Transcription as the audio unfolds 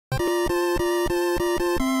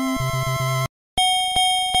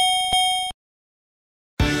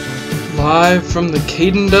Live from the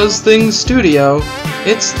Caden Does Things studio,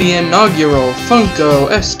 it's the inaugural Funko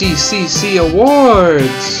SDCC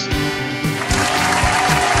Awards!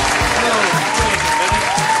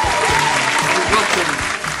 Welcome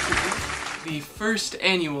to the first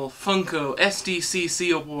annual Funko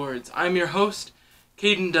SDCC Awards. I'm your host,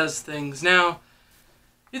 Caden Does Things. Now,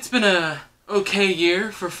 it's been a okay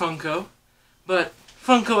year for Funko, but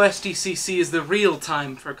Funko SDCC is the real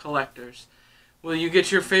time for collectors. Will you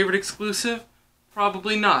get your favorite exclusive?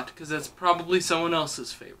 Probably not, because that's probably someone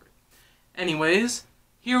else's favorite. Anyways,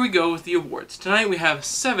 here we go with the awards. Tonight we have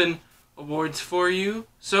 7 awards for you,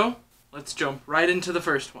 so let's jump right into the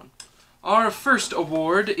first one. Our first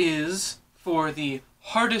award is for the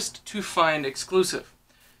hardest to find exclusive,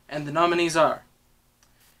 and the nominees are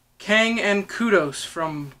Kang and Kudos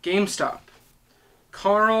from GameStop,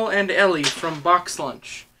 Carl and Ellie from Box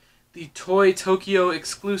Lunch, the Toy Tokyo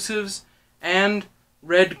Exclusives, and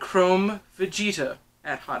Red Chrome Vegeta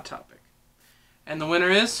at Hot Topic. And the winner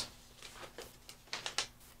is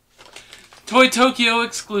Toy Tokyo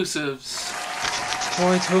Exclusives.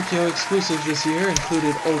 Toy Tokyo Exclusives this year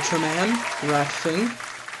included Ultraman, Ratfing,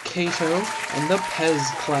 Kato, and the Pez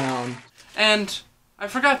Clown. And I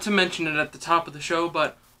forgot to mention it at the top of the show,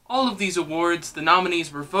 but all of these awards, the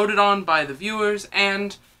nominees were voted on by the viewers,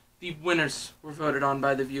 and the winners were voted on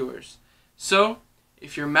by the viewers. So,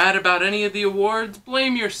 if you're mad about any of the awards,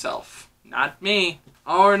 blame yourself, not me.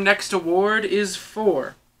 Our next award is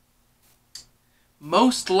for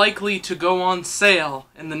most likely to go on sale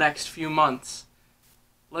in the next few months.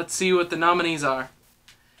 Let's see what the nominees are.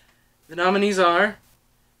 The nominees are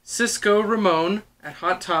Cisco Ramon at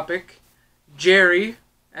Hot Topic, Jerry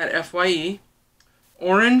at FYE,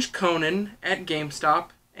 Orange Conan at GameStop,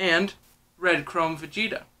 and Red Chrome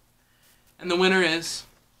Vegeta. And the winner is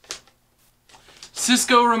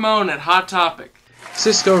Cisco Ramon at Hot Topic.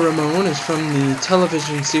 Cisco Ramon is from the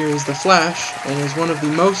television series The Flash, and is one of the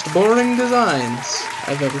most boring designs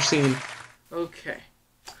I've ever seen. Okay,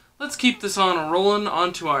 let's keep this on rolling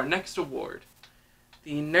on to our next award.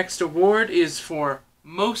 The next award is for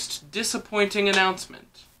most disappointing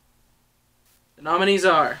announcement. The nominees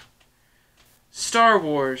are Star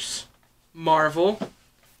Wars, Marvel,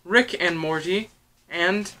 Rick and Morty,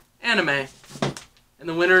 and Anime. And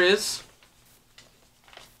the winner is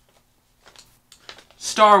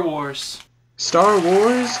Star Wars. Star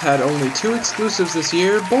Wars had only 2 exclusives this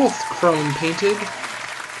year, both chrome painted.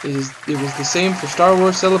 It was the same for Star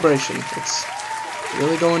Wars Celebration. It's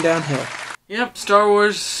really going downhill. Yep, Star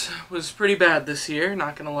Wars was pretty bad this year,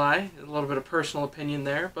 not gonna lie. A little bit of personal opinion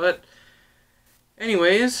there, but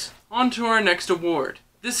anyways, on to our next award.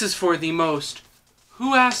 This is for the most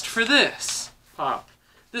Who Asked for This pop.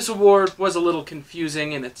 This award was a little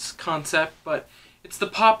confusing in its concept, but it's the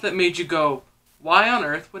pop that made you go, why on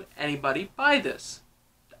earth would anybody buy this?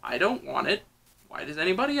 I don't want it. Why does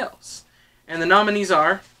anybody else? And the nominees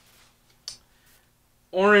are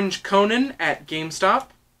Orange Conan at GameStop,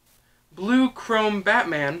 Blue Chrome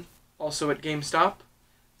Batman, also at GameStop,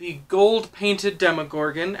 the Gold Painted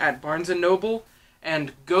Demogorgon at Barnes & Noble,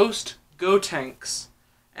 and Ghost Gotenks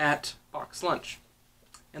at Box Lunch.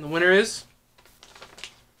 And the winner is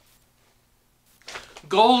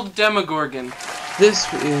Gold Demogorgon.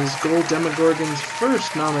 This is Gold Demogorgon's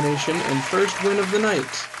first nomination and first win of the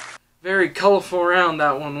night. Very colorful round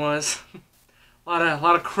that one was. a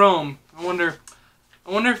lot of chrome. I wonder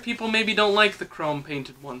if people maybe don't like the chrome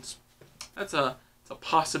painted ones. It's a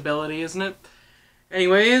possibility, isn't it?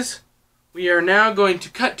 Anyways, we are now going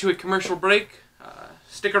to cut to a commercial break.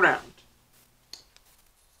 Stick around.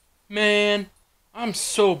 Man, I'm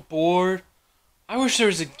so bored. I wish there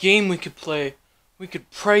was a game we could play. We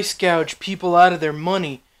could price gouge people out of their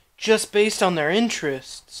money just based on their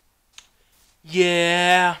interests.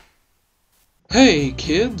 Yeah. Hey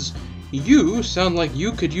kids, you sound like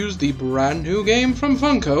you could use the brand new game from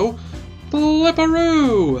Funko,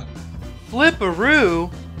 Flipperoo!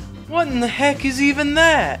 Flipperoo? What in the heck is even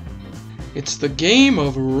that? It's the game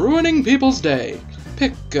of ruining people's day.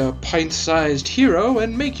 Pick a pint-sized hero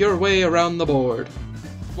and make your way around the board.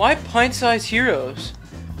 Why pint-sized heroes?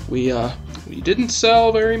 We didn't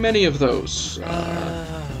sell very many of those.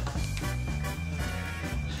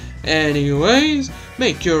 Anyways,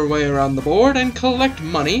 make your way around the board and collect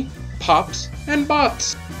money, pops, and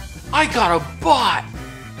bots. I got a bot!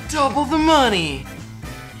 Double the money!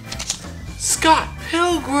 Scott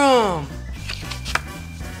Pilgrim!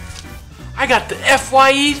 I got the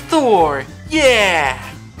FYE Thor!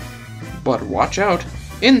 Yeah! But watch out,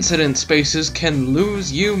 incident spaces can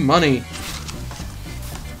lose you money.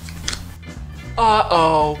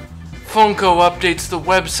 Uh-oh. Funko updates the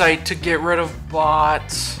website to get rid of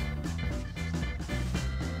bots.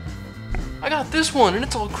 got this one and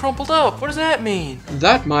it's all crumpled up. What does that mean?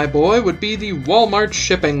 That, my boy, would be the Walmart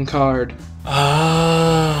shipping card.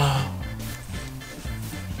 Ah.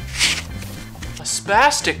 A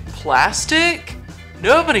spastic plastic?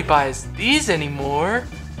 Nobody buys these anymore.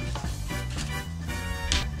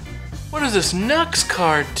 What does this Nux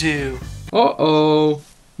card do? Uh-oh.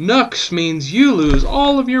 Nux means you lose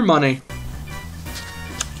all of your money.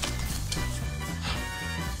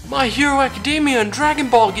 My Hero Academia and Dragon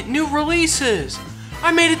Ball get new releases!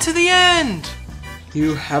 I made it to the end!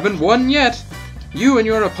 You haven't won yet. You and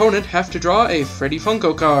your opponent have to draw a Freddy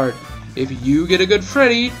Funko card. If you get a good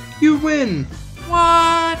Freddy, you win.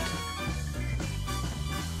 What?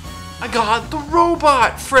 I got the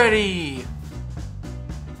robot Freddy!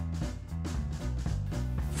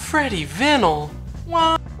 Freddy Vinyl?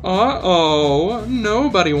 What? Uh-oh.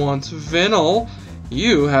 Nobody wants Vinyl.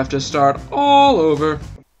 You have to start all over.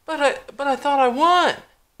 But I thought I won!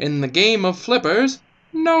 In the game of flippers,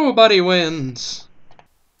 nobody wins.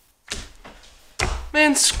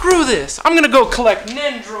 Man, screw this! I'm gonna go collect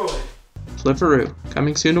Nendroid! Flipperoo,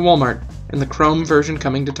 coming soon to Walmart, and the Chrome version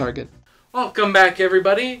coming to Target. Welcome back,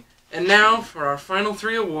 everybody. And now, for our final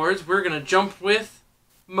 3 awards, we're gonna jump with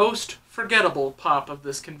Most Forgettable Pop of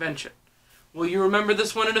this convention. Will you remember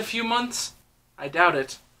this one in a few months? I doubt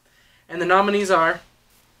it. And the nominees are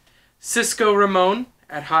Cisco Ramon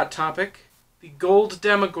at Hot Topic, the Gold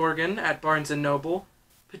Demogorgon at Barnes & Noble,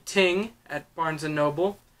 Pating at Barnes &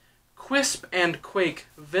 Noble, Quisp and Quake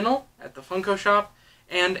Vinyl at the Funko Shop,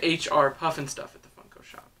 and HR Puffinstuff at the Funko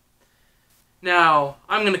Shop. Now,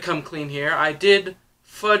 I'm going to come clean here. I did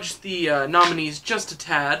fudge the nominees just a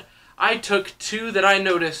tad. I took 2 that I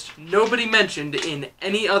noticed nobody mentioned in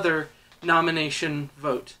any other nomination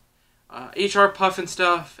vote. HR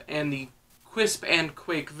Puffinstuff and the Quisp and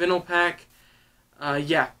Quake Vinyl Pack.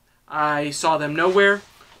 Yeah, I saw them nowhere,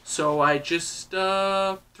 so I just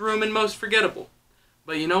threw them in Most Forgettable.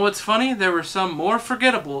 But you know what's funny? There were some more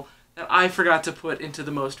forgettable that I forgot to put into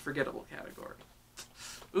the Most Forgettable category.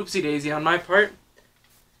 Oopsie daisy on my part.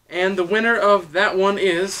 And the winner of that one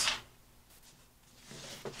is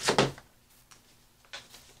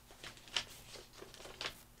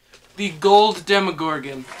the Gold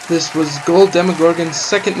Demogorgon. This was Gold Demogorgon's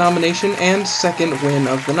second nomination and second win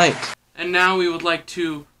of the night. And now we would like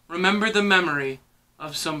to remember the memory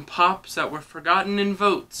of some pops that were forgotten in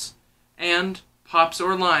votes, and pops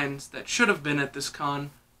or lines that should have been at this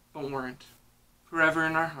con, but weren't. Forever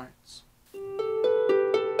in our hearts.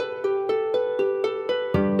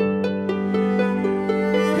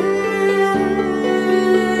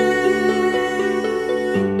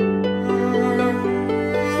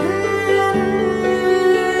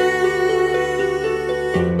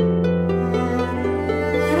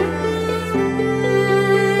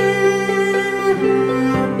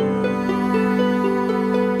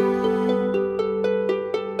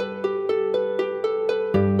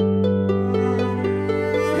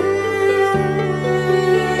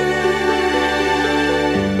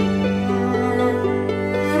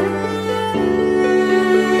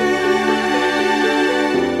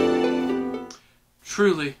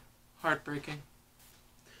 Truly heartbreaking.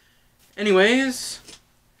 Anyways,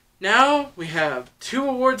 now we have 2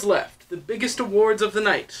 awards left, the biggest awards of the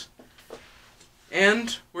night.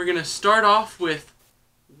 And we're going to start off with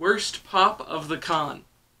Worst Pop of the Con.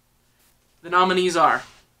 The nominees are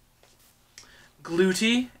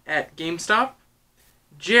Gluty at GameStop,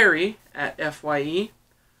 Jerry at FYE,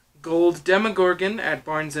 Gold Demogorgon at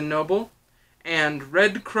Barnes & Noble, and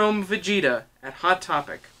Red Chrome Vegeta at Hot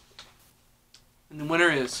Topic. And the winner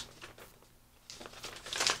is,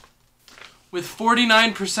 with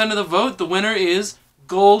 49% of the vote, the winner is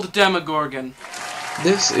Gold Demogorgon.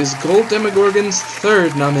 This is Gold Demogorgon's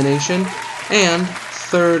 3rd nomination and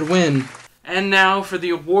 3rd win. And now for the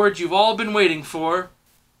award you've all been waiting for,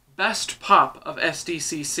 Best Pop of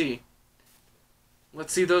SDCC.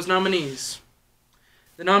 Let's see those nominees.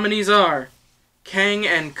 The nominees are Kang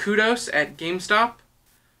and Kudos at GameStop,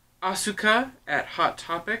 Asuka at Hot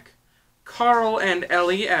Topic, Carl and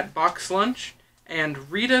Ellie at Box Lunch, and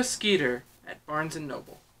Rita Skeeter at Barnes &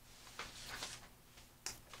 Noble.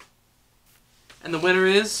 And the winner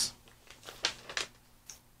is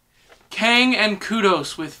Kang and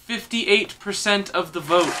Kudos with 58% of the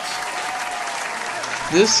vote.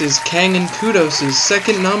 This is Kang and Kudos'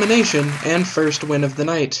 2nd nomination and 1st win of the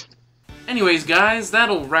night. Anyways, guys,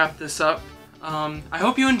 that'll wrap this up. I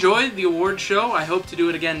hope you enjoyed the award show. I hope to do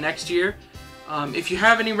it again next year. If you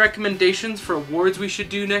have any recommendations for awards we should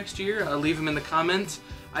do next year, leave them in the comments.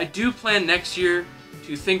 I do plan next year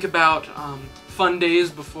to think about fun days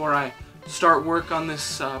before I start work on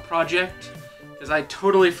this project. because I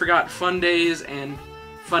totally forgot Fun Days, and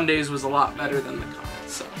Fun Days was a lot better than the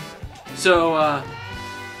comics. So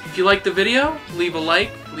if you liked the video, leave a like,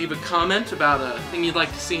 leave a comment about a thing you'd like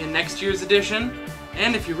to see in next year's edition,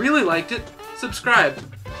 and if you really liked it, subscribe.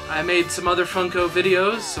 I made some other Funko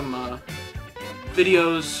videos, some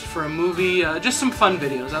videos for a movie, just some fun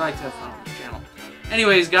videos. I like to have fun on this channel.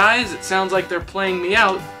 Anyways, guys, it sounds like they're playing me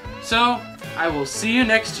out, so I will see you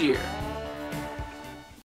next year.